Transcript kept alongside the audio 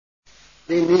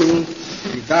Dini,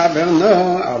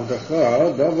 Itaberno,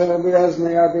 Abdecho, Dover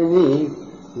Beazni Adini,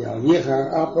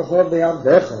 Yavicha, Apecho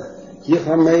Beabdecho,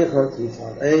 Kicha Mecho,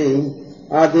 Kifar Ein,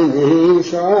 Adini,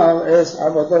 Shoar, Es,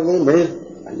 Abadavimech,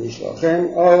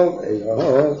 Anishochem, Ov,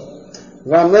 Eyohov,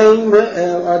 Vamein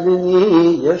Meel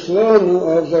Adini, Yeshlonu,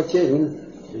 Ov Zakin,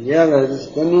 Yeled,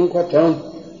 Skonim Koton,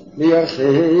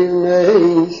 V'yachir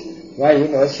Meish,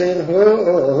 V'yivasir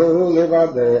Ho,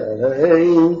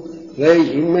 Levadein,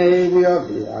 Ve'imei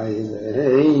v'yavi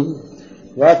aylein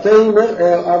V'ateimer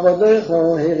el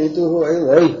avadecho herituhu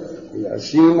elei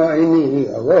V'yashima ini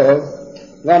avov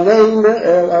V'aneimer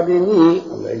el abini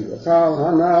Alei yachal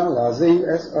hana laziv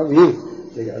es aviv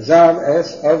V'yazav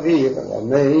es aviv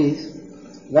v'lameis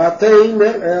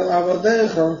V'ateimer el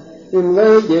avadecho Im le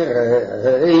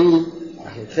yerei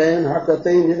Achichem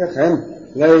hakotein v'lechem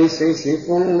Lei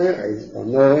seisifun le'eis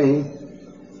panoi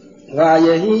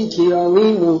V'ayehi ki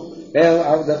aminu El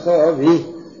Avdecho Avi,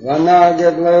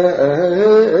 Vanaged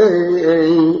Le'ein,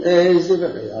 Eziv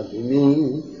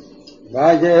Adini,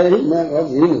 Vayemer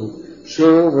Avinu,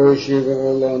 Shuvu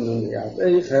Shiver Lonu Yat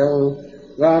Eichel,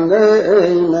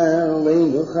 Vaneimer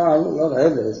Leinuchal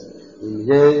Loredes, Im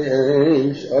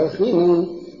Yesh Ochinu,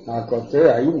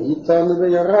 Hakotein Itan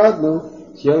Ve'yaradnu,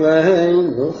 Kielein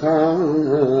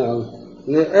Nuchal,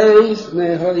 Le'eis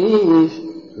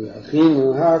Nehoish,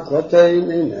 Achinu hakotein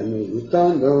inenu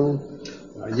itanu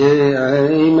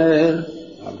Vayemer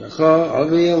Avdecho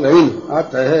Avi Eleinu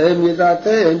Atem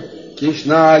yidatem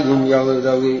Kishnayim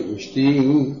Yaludali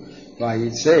Ushti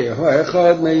Vayitzei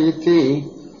Hoechad Meiti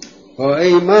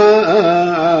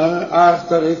Hoeimar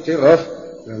Achtar Iftirof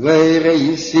Veleire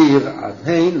Yisir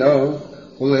Adheino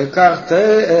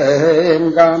Ulekachtem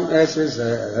Gam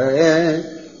Esezeh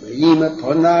Ve'im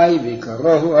Ponai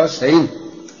Vikarohu Asein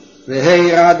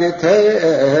והירדתם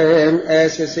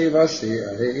אסס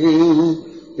יבשרים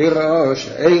בראש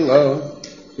אלו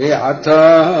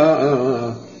ועתה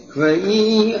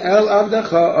קבעי אל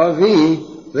עבדך אבי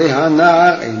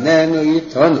והנער איננו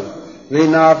איתנו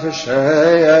ונפשי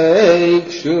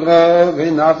קשורה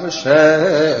ונפשי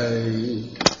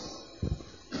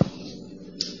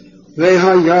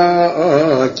והיה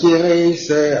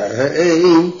כרסי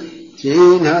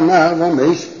כן הנער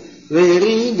ומש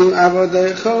Veridu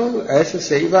Avadecho,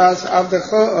 Esesevas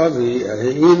Avdecho Avi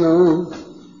Einu,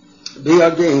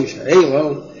 Biagin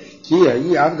Sheilo, Ki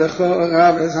Avdecho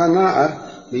Rav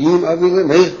Esanar, Vim Avi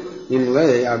Lemech, Im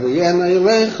Le Aviena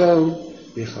Elecho,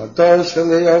 Bichoto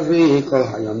Shele Avi Kol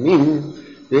Hayamim,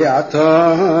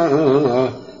 Beata,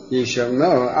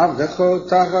 Yishevno Avdecho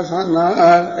Tachas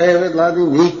Hanar, Eved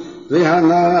Ladini,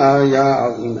 Vihanar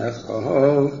Ya'al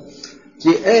Imecho, כי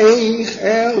איך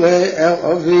אלה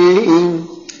אל אבים,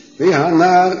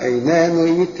 והנער איננו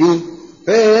איתי,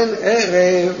 פן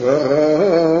ערב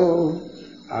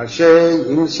אשר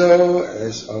ימצוא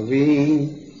אס אבים,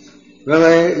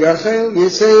 וליחל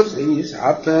יסף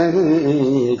ויסעפק,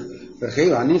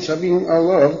 וכי אני שבים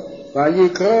עליו,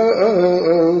 ויקרא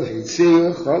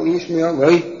הציר כל איש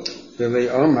מעלי,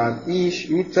 וליעמד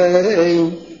איש איתי,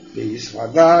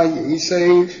 ויספדה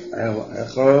יסף אל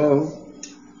אחיו.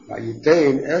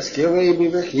 ויתן אסקרי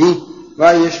בבכי,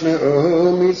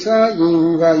 וישמעו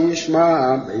מצרים,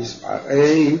 וישמע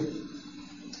בספרי.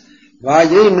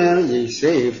 ויאמר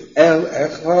יוסף אל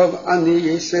אחיו, אני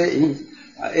יוסף,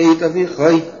 העת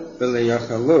אביכי,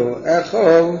 וליחלו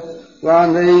אחיו,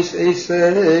 ואנס עשי,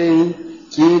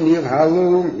 כי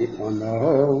נבהלו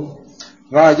מפניו.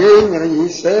 ויאמר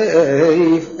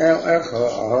יוסף אל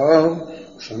אחיו,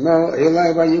 שמעו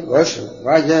אלי ויגושו,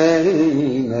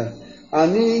 ויאמר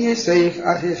אני יוסף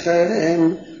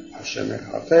אחיכם, אשר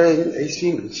מכרתם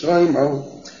עשי מצרימו,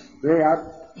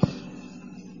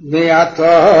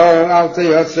 ועתה אל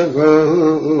תיצבו,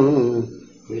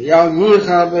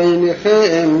 ויעניך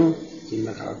ביניכם, כי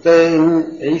מכרתם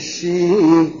עשי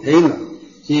המה,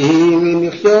 כי היא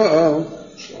למחיה,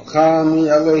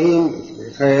 שלחני אלוהים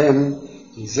לפניכם,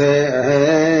 כי זה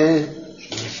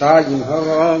שנשאים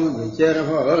הרום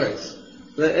בקרב הארץ.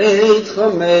 ועת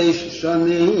 5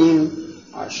 שנים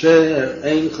אשר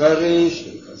אין חריש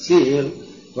וקציר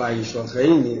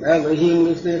וישלחני אלוהים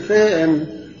לפניכם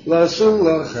לשום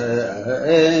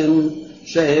לכם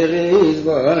שאריז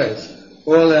בארץ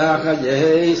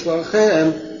ולהחייס לכם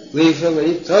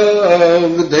לפליטו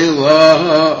גדולה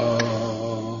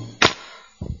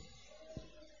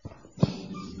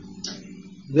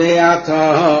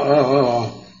ועתה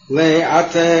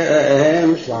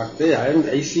לאתם שלחתם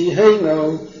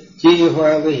עשינו כי הוא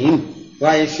אלוהים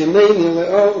וישמני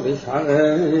לאור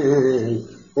לפני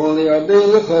ולידי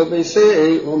לכל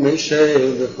בישי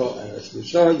ומשל לכל ארץ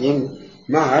מצרים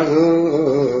מהרו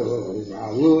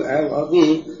ועלו אל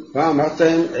אבי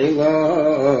ואמרתם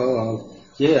אלוה,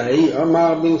 יהי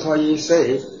אמר בנך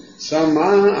יוסף,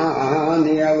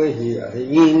 שמעני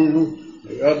אלוהים,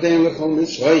 ויודן לכל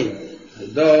מצרים,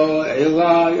 ודו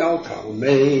אלי אל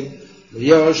תלמד,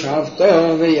 ויושבת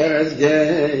בארץ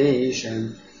גשם,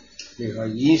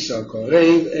 וישא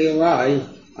קרב אלי,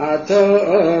 אתה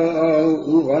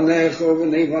ובניך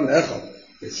ובני בניך,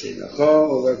 וצאנך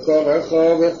ובקורך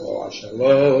וכל אשר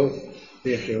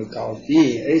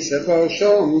וחילקתי עשרה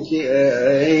שום כי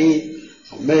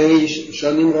 5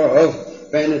 שנים רוב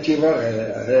בין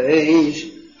תבואש,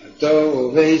 אתה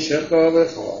ובשך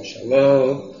וכל אשר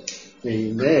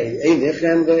והנה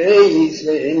עיניכם ועש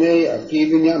ועיני אחי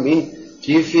בנימין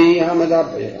כפי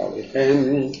המדבר עליכם,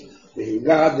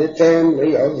 והגדתם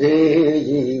ליובי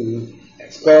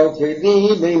את כל כבדי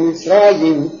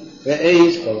במצרים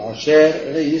ואש כל אשר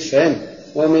ראיסם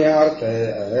ומיהרתם,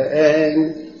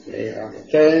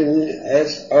 והרתם את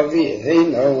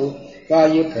אבינו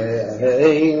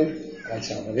ויפל את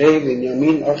צווארי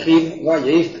בנימין אחיו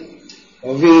ויבך,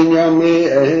 ובנימין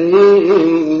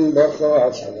בכל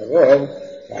צווארו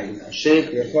וינשק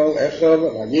לכל אחיו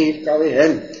ויבך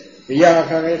עליהם,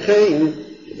 ואחריכם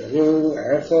ידברו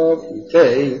אחיו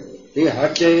איתי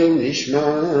והקל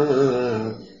נשמע,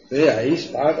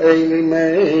 ויספר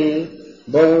אלימי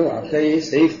בו אחרי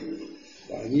סעיף,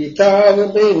 ויטב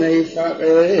ביני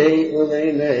פרעי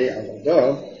וביני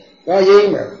עבדו,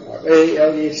 ויאמר פרעי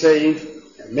אל יוסף,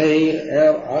 אמר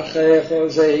אל אחיך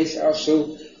זיס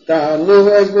עשו, תענו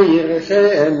את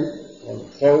בעיריכם,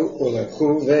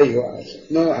 ולקחו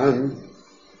ויועצתנועם,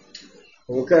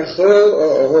 וקחו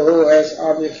את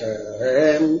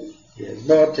אביכם, ואת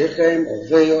בתיכם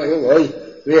הביאו אלוהי,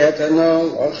 ויתנו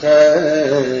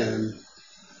לכם.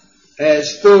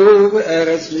 אסתו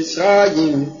בארץ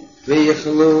מצרים,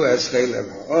 ויאכלו את חלב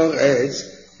הארץ,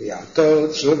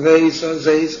 ויעתו צובייס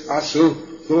הזיס עשו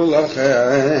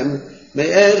כולכם,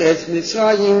 מארץ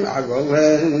מצרים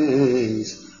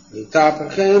הגולס,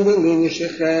 ויטפכם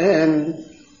בלנשיכם,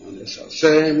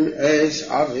 ונששם את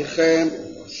אביכם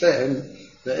ובשם,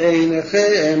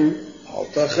 ועיניכם אל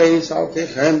תחץ על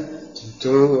פיכם,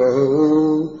 תטעו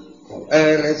כל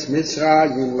ארץ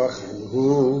מצרים לכם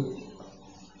הוא.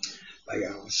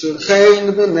 ויעשו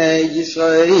כן בני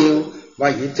ישראל,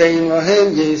 וייתן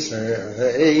להם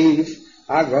יוסף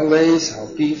הגולס על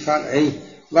פי פרעי,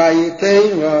 וייתן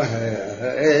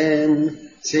להם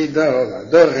צידו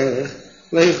לדרך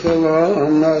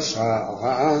לכלום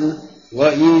נשן,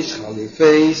 לאיש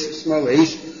חליפייס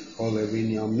שמאליש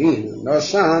ולבנימין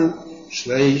נשן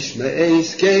 300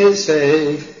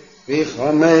 כסף ו5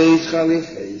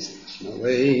 חליפייס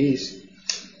שמאליש,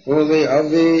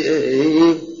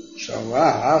 ולאביו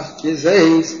שלח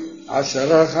כזיס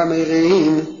 10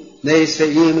 חמורים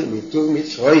נשאים מטול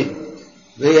מצרים,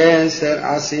 ו10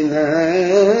 אסיניס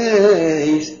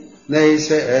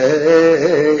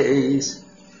נשאיס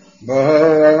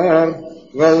בר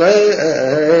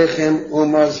ולחם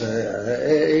ומזון,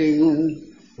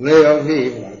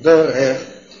 לאביו לדרך,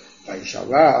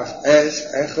 וישלח את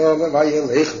אחיו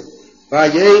וילכו,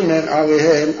 ויאמר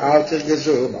עליהם אל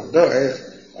תרגזו בדרך,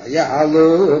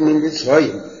 ויעלו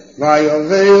ממצרים,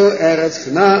 ויובאו ארץ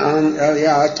כנען אל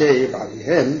יעקב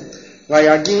אביהם,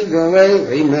 ויגידו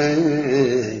אליהם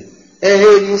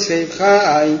אל יוסף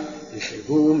חי,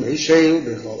 יחבו משל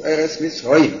בכל ארץ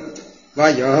מצרים,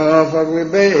 ויפג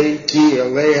ליבי כי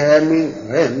אליהם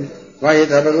מהם,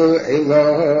 וידברו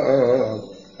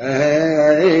אלוהו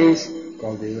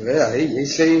כל דברי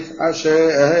יוסף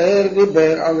אשר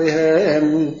דיבר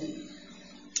עליהם,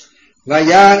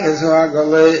 ויעזו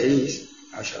הגולס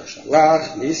אשר שלח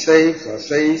יוסף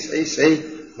לעשות עשה,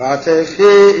 ותחי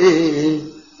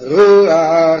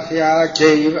רוח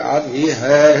יעקב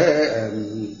אביהם.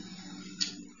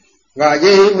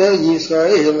 ויאמר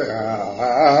ישראל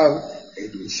רב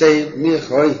את יוסף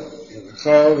מחוי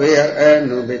ולכו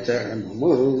ויראנו בטרם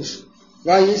עמוס,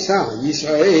 וייסע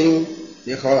ישראל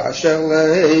מכל אשר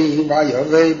ליה,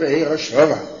 ויובא בעיר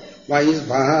השובע,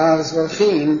 ויזבח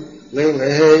זבחים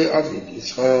לאלוהי אביו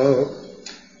יצחק.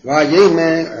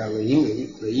 ויאמר אלוהים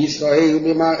לישראל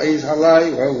במארז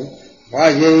הלילה,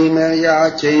 ויאמר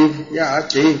יעקב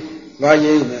יעקב,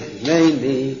 ויאמר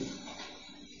הנני,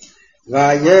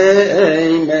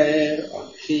 ויאמר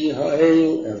אחי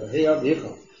האל אלוהי אביך,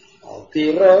 אל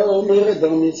תירא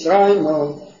מרדו מצרימה,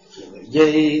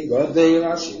 שלגי גודל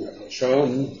השם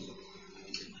השום.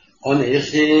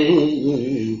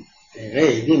 אנכי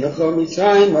אראה דינך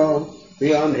מצרימה,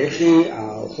 ואנכי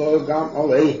אלך גם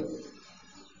עלי.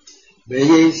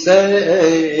 ויוסף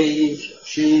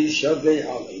שישווה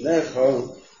עליך,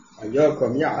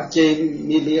 ויקום יעקב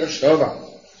מבאר שבע,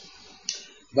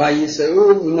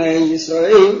 וייסעו בני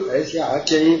ישראל את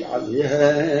יעקב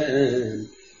עליהם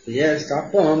ויש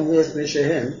כפם ויש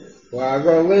נשיהם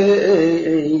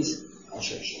והגולס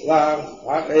אשר שלח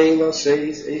ואלו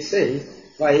סייס אסייס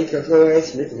ויקחו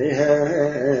את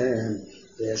מפניהם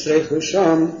וישרחו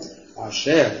שם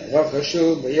אשר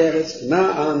רחשו בארץ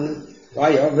כנען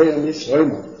ויעבר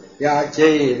מצרימה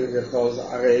יעקב בכל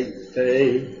זערי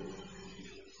תהי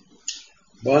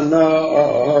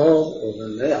בנוב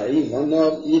ובני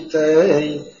בנוב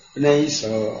איתי בני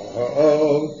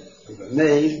ישראל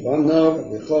ובני בנוב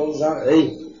בכל זרעי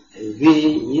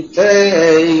הביא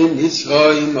איתי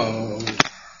מצרימה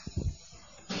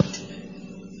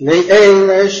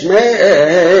ואלה שמי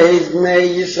בני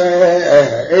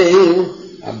ישראל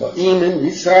הבאים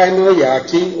ממצרים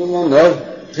יעקב ובנוב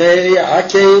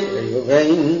יעקב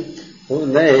ראובן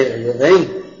ובני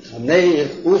ראובן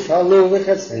חנך ופעלו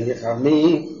וחצי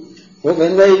נחמי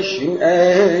ובני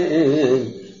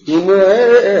שמעון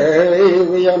אמואל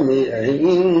וימיאל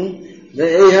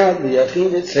ואיהד ויכין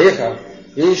וצחה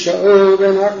וישאול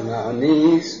בן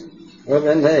הכנעניס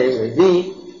ובני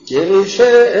לוי ירישי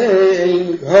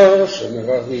גרשם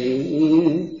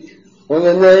רבים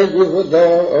ובני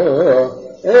יהודה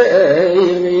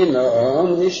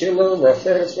ינון משילו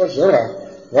ופרץ וזרע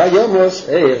ויומוס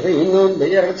ינון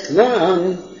בארץ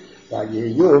כנען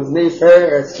ויהיו בני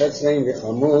פרץ חצרים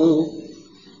וחמור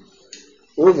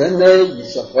ובני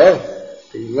יששכר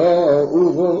פילה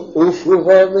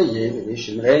ופובה ויהיו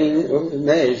ושמרין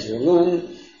ובני זבולון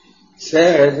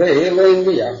סרד ואילן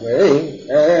ויחווה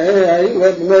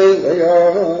אלה בני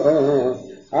לאה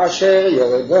אשר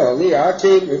ילדה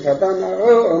ליעקב וחתן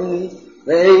אהרון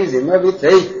ואיזם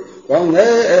אביתי כל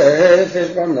נפש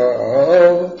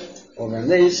בנוב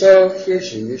ובני סוף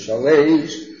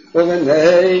 33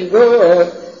 ובני גוד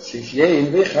ספיין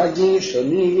וחגי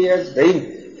שני ויצבין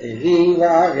ערי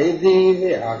וערדי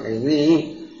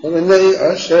וערלי ובני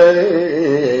אשר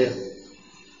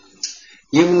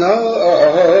ימנע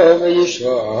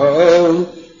וישרום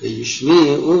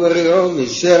וישמי ובריאו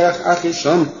ושרח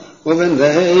אחיסום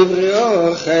ובני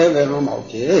בריאו חבר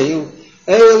ומלכיהו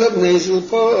אלה בני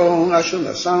זלפון אשר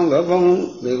נשן לבון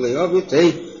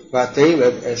ולאביתי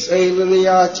ותלד אלה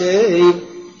ליעקב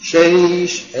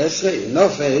 16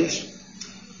 נפש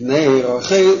בני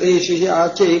רחל איש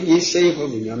יעקב יוסף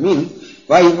ובנימין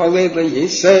ויוולד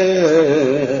ליוסף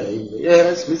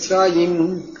בארץ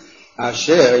מצרים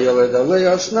אשר ילד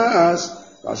עלי אסנס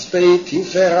כספי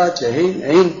תפארת שהן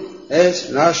אין אס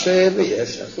מנשה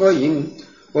ואס אפרים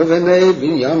ובני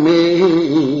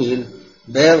בנימין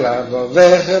בלה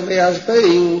ובכר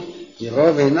וישבעים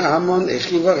ירובן עמון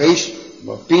אחי ורש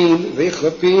בפים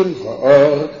וחופים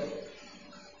ואור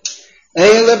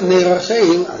אלה בני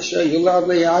רחל אשר ילד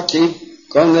ליעקב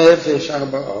כל נפש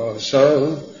 14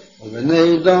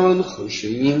 ובני דן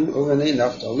חושים ובני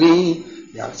נפתלי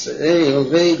יחצאל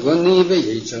וגוני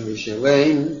ויצר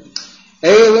ושלם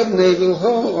אלה בני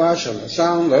בלהו אשר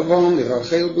נשן לבון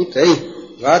לרחל ביתי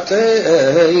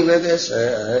ותלד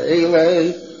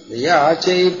אלה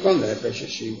ליעקב כל נפש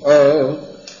 7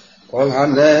 כל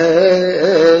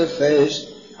הנפש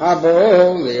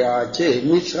הבא ליעקב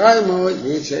מצרימה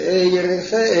יצא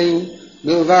ירחי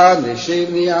מלבד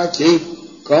נשב ליעקב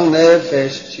כל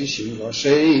נפש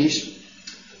 66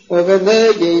 ובני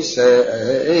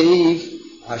יוסף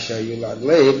אשר ילד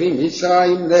לוי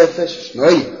מצרים נפש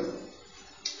 2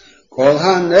 כל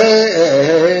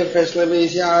הנפש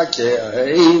לביס יעקב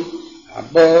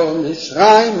הבא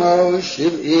מצרימה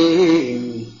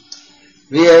 70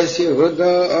 ויש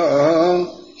יהודה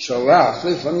שלח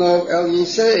לפניו אל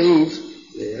יוסף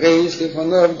וירש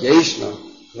לפניו גשנה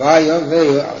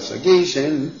ויבוא עשה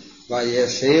גשם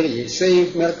ויסר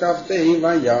יוסף מרכבתי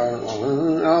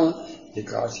ויעל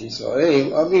לקראת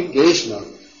ישראל אביו גשנה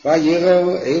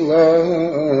ויראו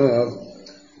אליו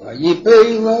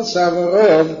ויפל על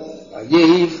צוואריו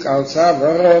ויבך על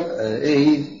צוואריו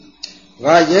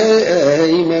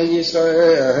ויאמר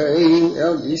ישראל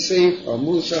אל יוסף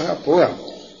עמוס הפוע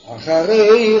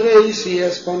אחרי ראשי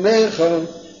אספונך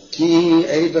כי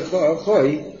עדך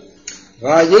אחוי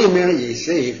ויאמר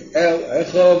יוסף אל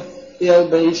אחיו אל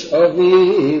בית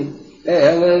אביו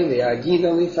אלה ויגיד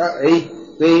לפרעה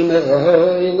ויאמר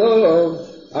אליו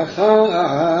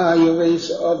אחי בית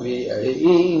אבי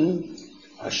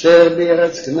אשר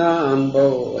בארץ כנען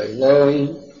בו אלוהים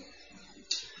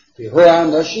והוא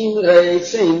אנשים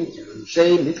רצים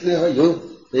כאנשי מקנה היו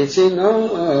בצינם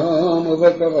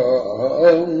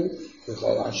ובקרון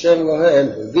וכל אשר להם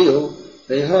הביאו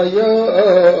והיו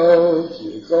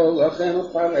כי כל לכם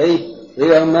פרעה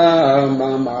ואמר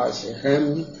מה מעשיכם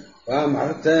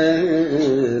ואמרתם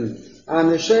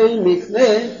אנשי מקנה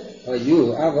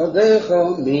היו עבדיך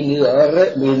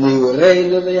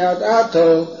מנעורינו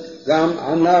וידעתו, גם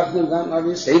אנחנו גם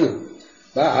אביסינו,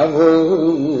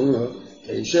 בעבור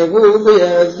תשבו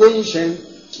בארץ גושן,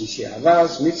 כי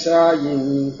שיעבס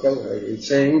מצרים כל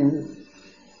ארצנו.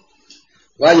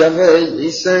 ויבא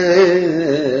יוסף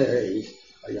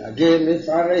ויגד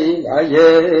לפרעה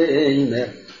ויאמר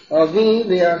אבי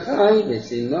ואחי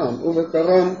בצלם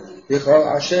ובקרון וכל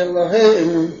אשר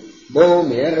להם בואו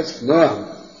מארץ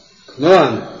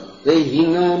כנען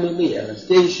והינם בארץ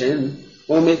גושן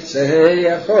ומקצה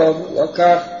החוב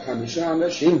לקח 5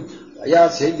 אנשים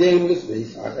ויצגם לפני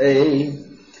פרעה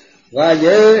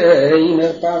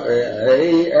ויאמר פרעה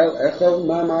אל אחיו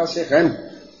מה מעשיכם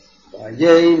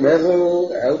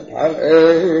ויאמרו אל פרעה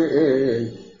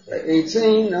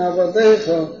ויצאן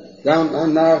עבדיך גם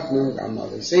אנחנו גם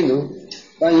אביסינו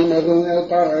ויאמרו אל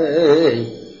פרעה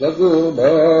לגור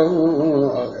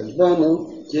בו על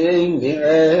חשבונו כי אין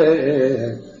נראה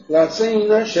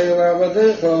לצאן אשר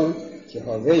עבדיך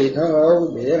כחובית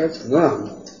הרוב בארץ כנען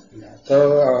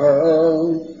ועתה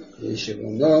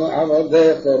ישבנו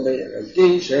עבדיך בארץ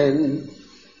גושן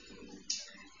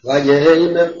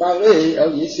ויאמר פרעה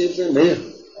אל יוסף לאמר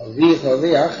אביך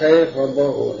ואחיך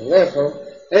בואו אליך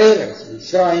ארץ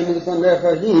מצרים לפניך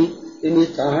היא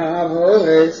ומתאהב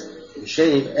הארץ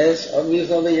ישב אס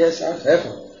אביך ואס אחיך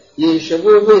ישבו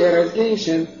בארץ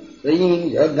גושן ואם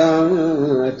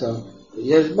ידעת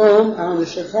ויש בם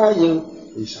אנשי חיל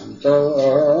ושמתם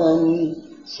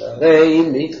שרי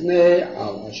מקנה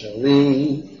על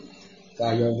אשרי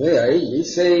ויבא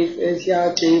יוסף את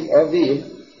יעקב אביו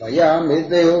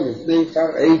ויעמדהו לפני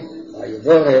פרעה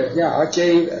ויברך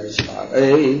יעקב את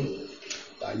פרעה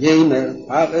ויאמר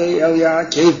פרעה אל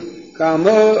יעקב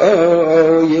כמה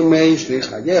ימי שני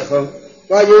חייך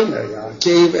ויאמר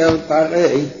יעקב אל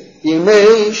פרעה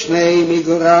ימי שני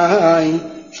מגורי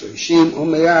 30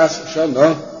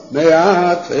 שנה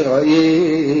מעט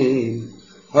פרעים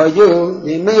היו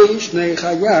ימי שני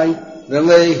חיי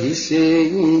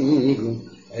ולהשיגו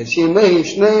את ימי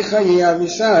שני חיי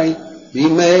אבישי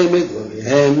בימי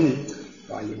מגוריהם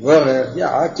ויברך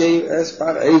יעקב את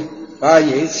פרעה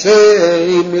ויצא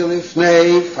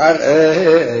מלפני פרעה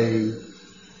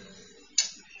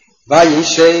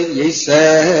וישב יוסף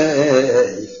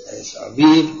את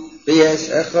אביו ואת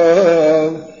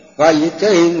אחיו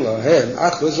וייתן להם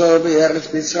אחוזו בארץ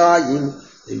מצרים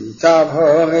ומיטב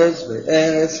הארץ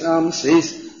בארץ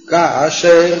רמסיס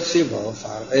כאשר ציווה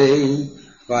פרעה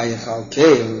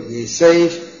ויכלכל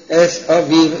יוסף את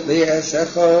אביו ואת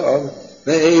אחיו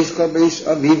ואת כבש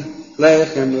אביו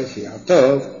לחם לפי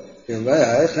הטוב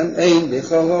ולחם אין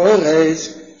בכל הארץ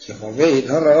כחובית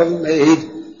הרוב מעיד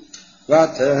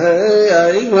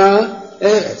ותהי לה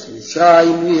ארץ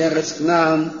מצרים וארץ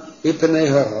כנען מפני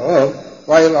הרוב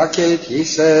וילקט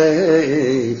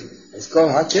יוסף את כל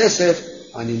הכסף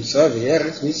הנמצא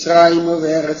בארץ מצרים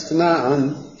ובארץ כנען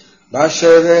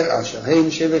בשבר אשר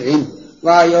הם שברים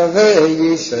ויבא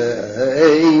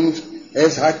יוסף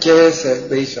את הכסף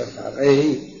בישוף פרעה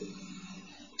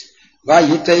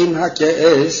וייתן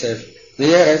הכסף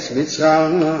מארץ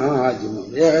מצרים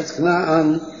ומארץ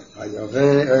כנען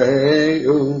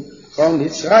ויבאו כל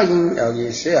מצרים אל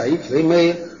יוסף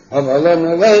ואמר אבל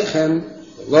לא נלחם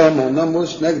ולא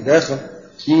נמוס נגדך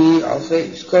כי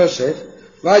אלפי כסף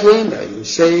ויאמר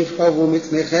יוסף חבו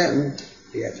מקניכם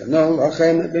ויתנו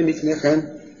לכם במקניכם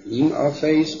עם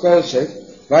אלפי כסף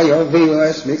ויביאו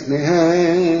את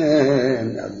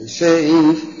מקניהם אל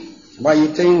יוסף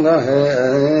וייתן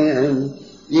להם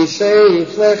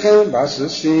יוסף לחם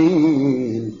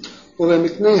בסוסים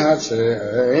ובמקנה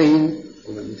הצרעים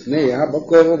ובמקנה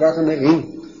הבקור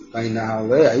והחמרים וינהל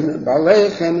להם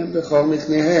בלחם בכל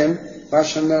מקניהם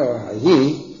בשנה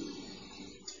ההיא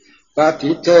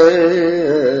ותיתן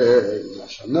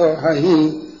בשנה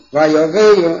ההיא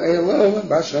ויביאו אלו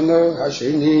בשנה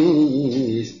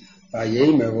השנית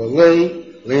ויאמר לי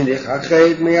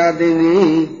לנכחד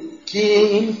מעדיני כי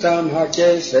אם תם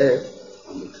הכסף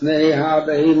ומקנה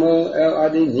הבהמו אל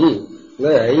עדיני לא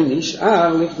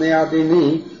נשאר לפני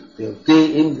עדיני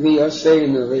בלתי אם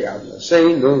גביעשינו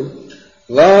ויעדשינו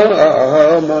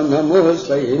לא נמוס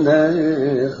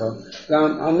לעיניך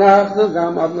גם אנחנו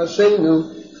גם אבנשינו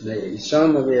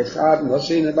ואישנו ואחד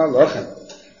נשינו בלוחם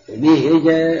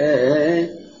ונהיה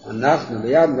אנחנו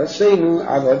ביד נשינו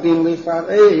עבדים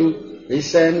לפרעה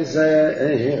ושן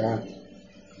זרע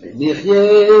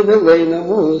ונחיה ולא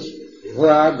נמוס והוא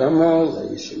אדמו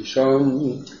לשמשון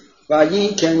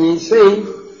ויקן יוסף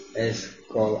את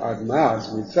כל אדמת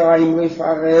מצרים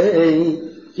לפרעה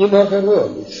כי מכרו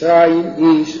מצרים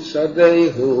איש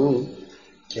שדהו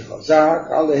כחזק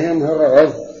עליהם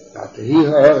הרוב ותהי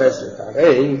הארץ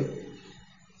לפרעה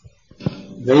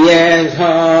ויש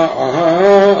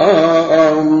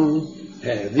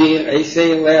העביר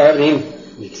עשי להרים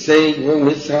מקצי גבול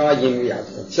מצרים יד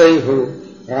קצהו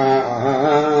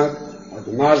רק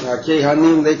אדמה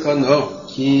הכהנים לקונו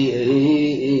כי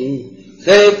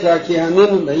חק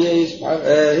לכהנים ביש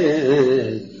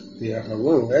פרעי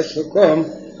ויחלו לסוכם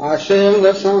אשר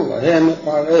לשם להם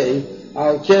פרעי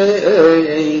על כן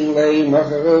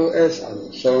למחרו אס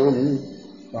אנסום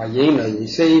ויהנה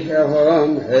יסף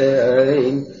אהום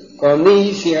הם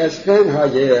קוניסי אסכם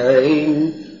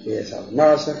היין ויסף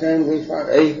מסכם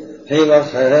לפרעי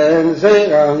הלכם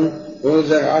זרם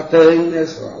וזרעתם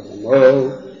אסרדמו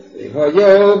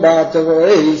והיו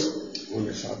בתבויס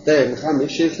ונשאתם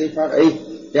חמישית לפרעי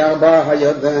בארבע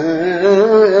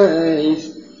הידייס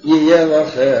יהיה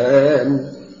לכם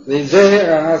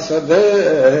לזרע השדה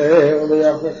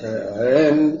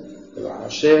וליחכם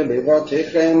ולאשר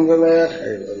בבותיכם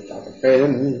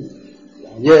ולחילותיכם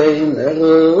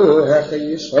ויאמרו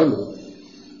החיסונו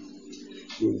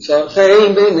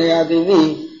ימצאכם בני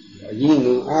אדיני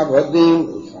והיינו עבדים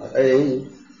לפרעי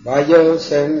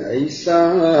ויוסם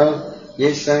עשה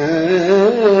יסף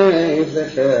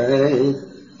לכם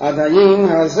עדיים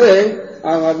הזה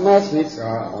על אדמת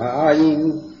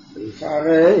מצרים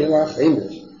לפרעי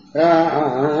לחמש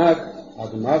רק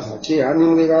אדמת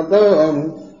הכהנים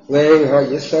לבדום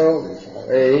להיסוף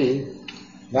לפרעי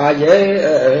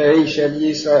וישב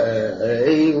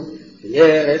ישראל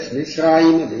בארץ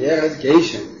מצרים בארץ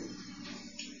גשם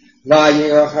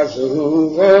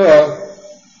ויאחזו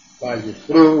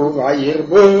ויפרו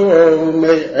וירבו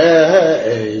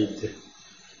מעט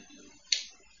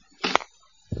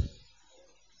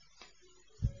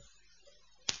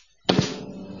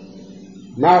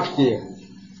מפתיע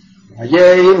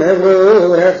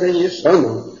ויאמרו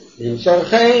החיסונו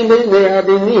ימצאכם בני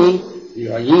אדיני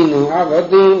והיינו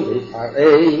עבדים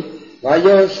לפרעי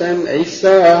ויוסם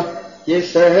עשה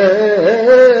יסף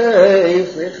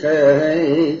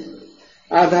לכם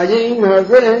עדיים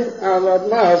הזה על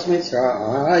אדמת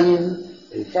מצרים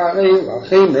לפרעי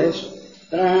לחמש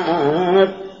רק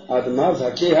אדמת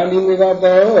הכהנים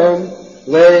לבדום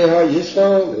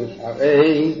להיסוף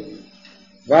לפרעי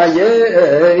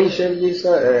וישב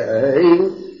ישראל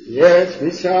בארץ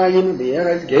מצרים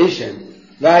בארץ גשם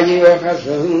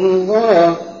ויאחזו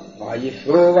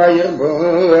ויפרו וירבו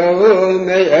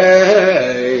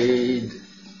מעט